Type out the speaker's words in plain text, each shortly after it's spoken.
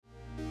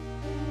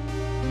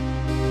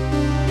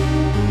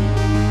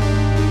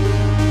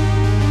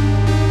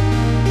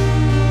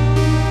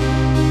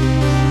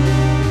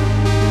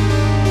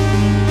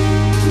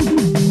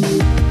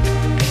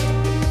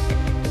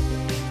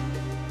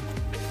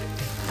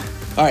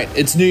All right,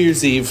 it's New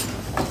Year's Eve.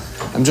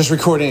 I'm just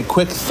recording a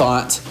quick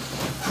thought,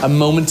 a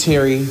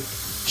momentary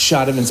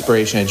shot of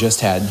inspiration I just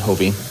had,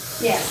 Hobie.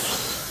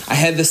 Yes. I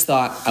had this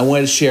thought. I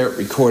wanted to share it,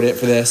 record it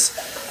for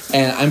this,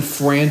 and I'm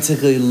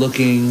frantically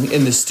looking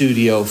in the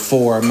studio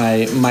for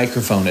my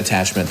microphone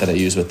attachment that I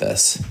use with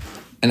this.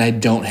 And I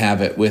don't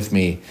have it with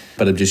me,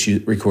 but I'm just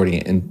recording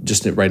it and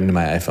just right into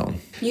my iPhone.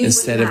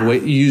 Instead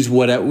of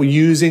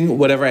using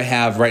whatever I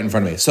have right in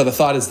front of me. So the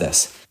thought is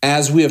this.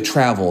 As we have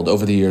traveled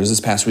over the years, this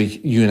past week,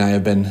 you and I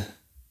have been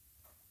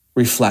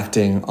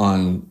reflecting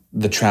on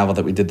the travel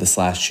that we did this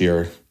last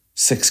year,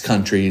 6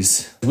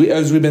 countries.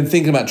 As we've been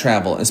thinking about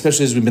travel,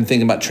 especially as we've been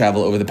thinking about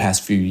travel over the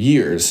past few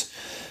years,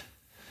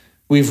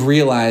 we've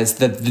realized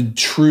that the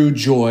true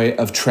joy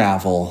of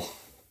travel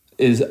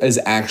is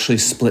actually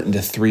split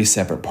into 3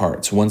 separate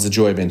parts. One's the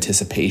joy of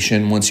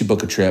anticipation once you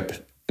book a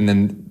trip. And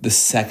then the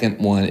second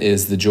one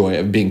is the joy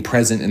of being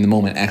present in the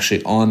moment,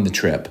 actually on the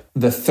trip.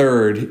 The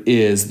third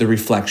is the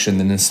reflection,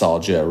 the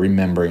nostalgia,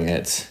 remembering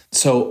it.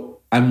 So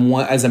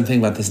as I'm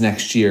thinking about this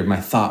next year, my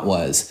thought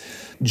was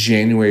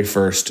January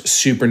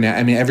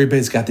 1st,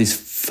 everybody's got these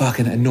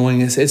fucking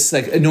annoying as it's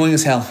like annoying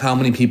as hell how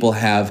many people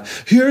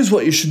have, here's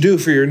what you should do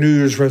for your New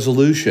Year's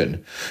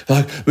resolution.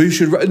 Like, but you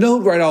should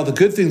don't write all the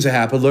good things that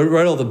happen,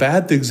 write all the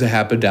bad things that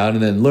happen down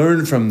and then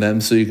learn from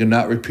them so you can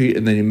not repeat,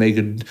 and then you make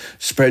a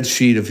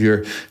spreadsheet of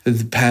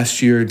the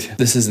past year.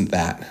 This isn't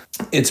that.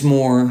 It's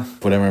more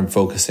whatever I'm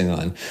focusing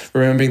on.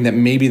 Remembering that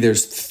maybe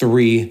there's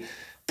 3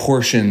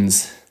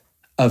 portions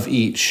of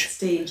each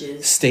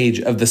stage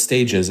of the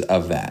stages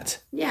of that.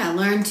 Yeah,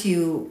 learn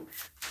to,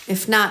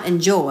 if not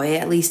enjoy,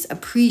 at least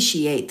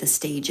appreciate the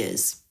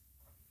stages.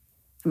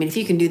 I mean, if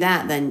you can do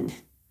that, then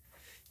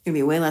you're going to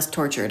be way less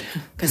tortured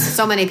because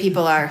so many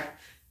people are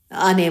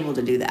unable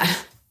to do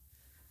that.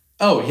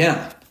 Oh,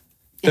 yeah.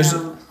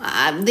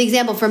 The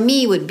example for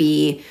me would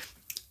be,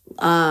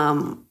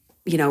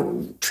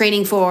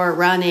 training for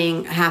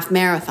running a half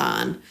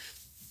marathon.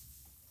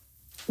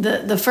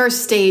 The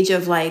first stage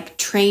of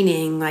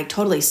training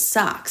totally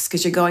sucks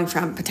because you're going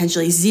from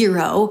potentially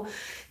 0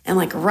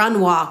 and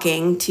run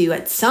walking to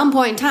at some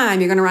point in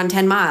time you're going to run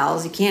 10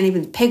 miles. You can't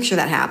even picture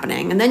that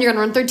happening, and then you're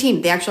going to run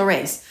 13, the actual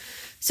race.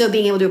 So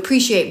being able to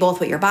appreciate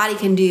both what your body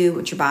can do,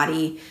 what you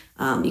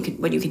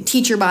can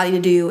teach your body to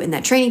do in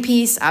that training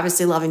piece.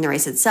 Obviously, loving the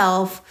race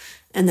itself,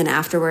 and then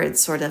afterwards,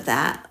 sort of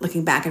that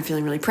looking back and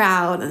feeling really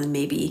proud, and then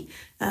maybe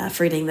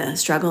forgetting the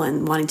struggle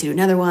and wanting to do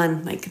another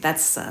one.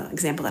 That's an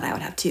example that I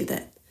would have too.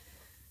 That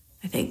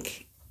I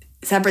think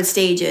separate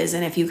stages,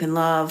 and if you can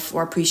love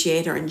or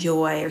appreciate or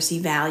enjoy or see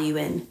value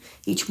in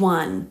each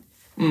one,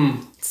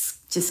 it's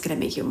just going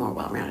to make you a more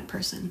well-rounded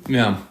person.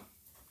 Yeah,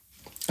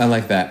 I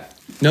like that.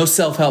 No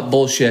self-help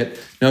bullshit.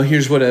 No,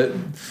 here's what a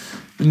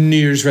New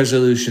Year's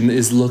resolution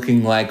is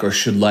looking like or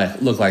should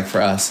look like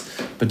for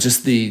us, but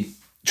just the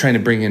trying to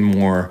bring in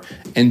more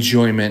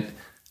enjoyment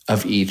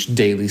of each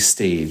daily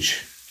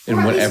stage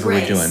in whatever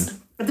we're doing.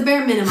 At the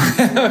bare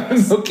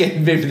minimum. Okay,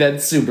 maybe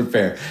that's super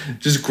fair.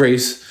 Just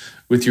grace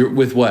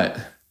with what?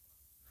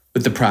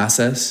 With the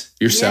process,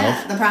 yourself?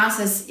 Yeah, the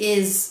process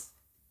is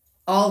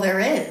all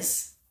there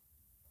is.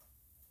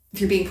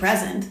 If you're being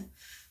present.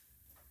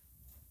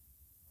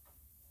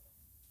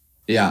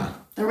 Yeah.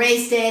 The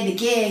race day, the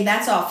gig,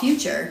 that's all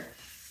future.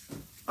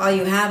 All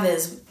you have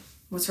is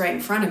what's right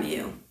in front of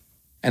you.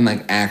 And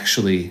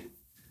actually,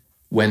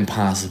 when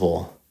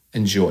possible,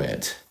 enjoy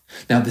it.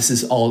 Now, this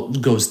is all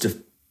goes to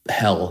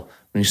hell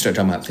when you start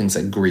talking about things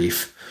like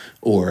grief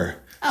or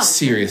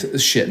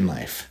serious shit in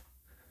life.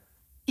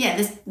 Yeah,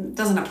 this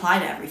doesn't apply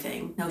to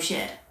everything. No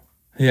shit.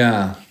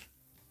 Yeah.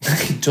 I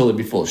could totally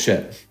be full of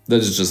shit. That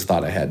is just a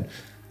thought I had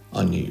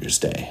on New Year's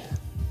Day.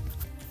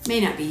 May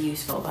not be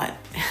useful, but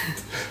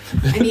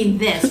I mean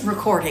this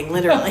recording,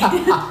 literally.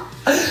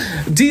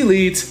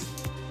 Delete.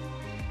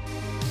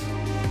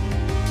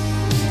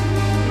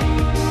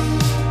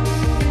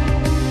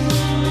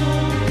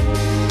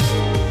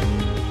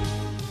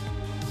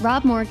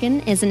 Rob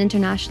Morgan is an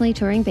internationally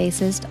touring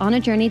bassist on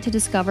a journey to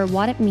discover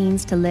what it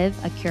means to live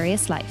a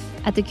curious life.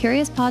 At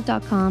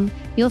thecuriouspod.com,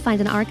 you'll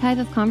find an archive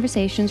of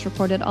conversations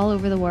recorded all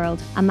over the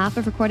world, a map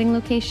of recording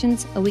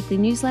locations, a weekly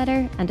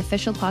newsletter, and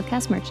official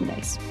podcast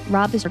merchandise.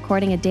 Rob is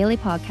recording a daily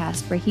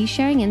podcast where he's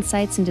sharing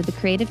insights into the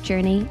creative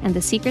journey and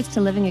the secrets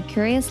to living a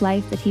curious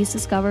life that he's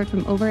discovered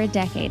from over a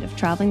decade of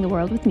traveling the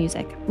world with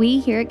music. We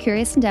here at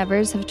Curious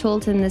Endeavors have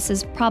told him this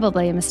is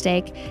probably a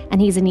mistake,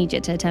 and he's an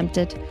idiot to attempt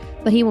it.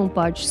 But he won't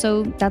budge,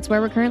 so that's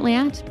where we're currently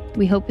at.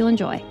 We hope you'll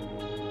enjoy.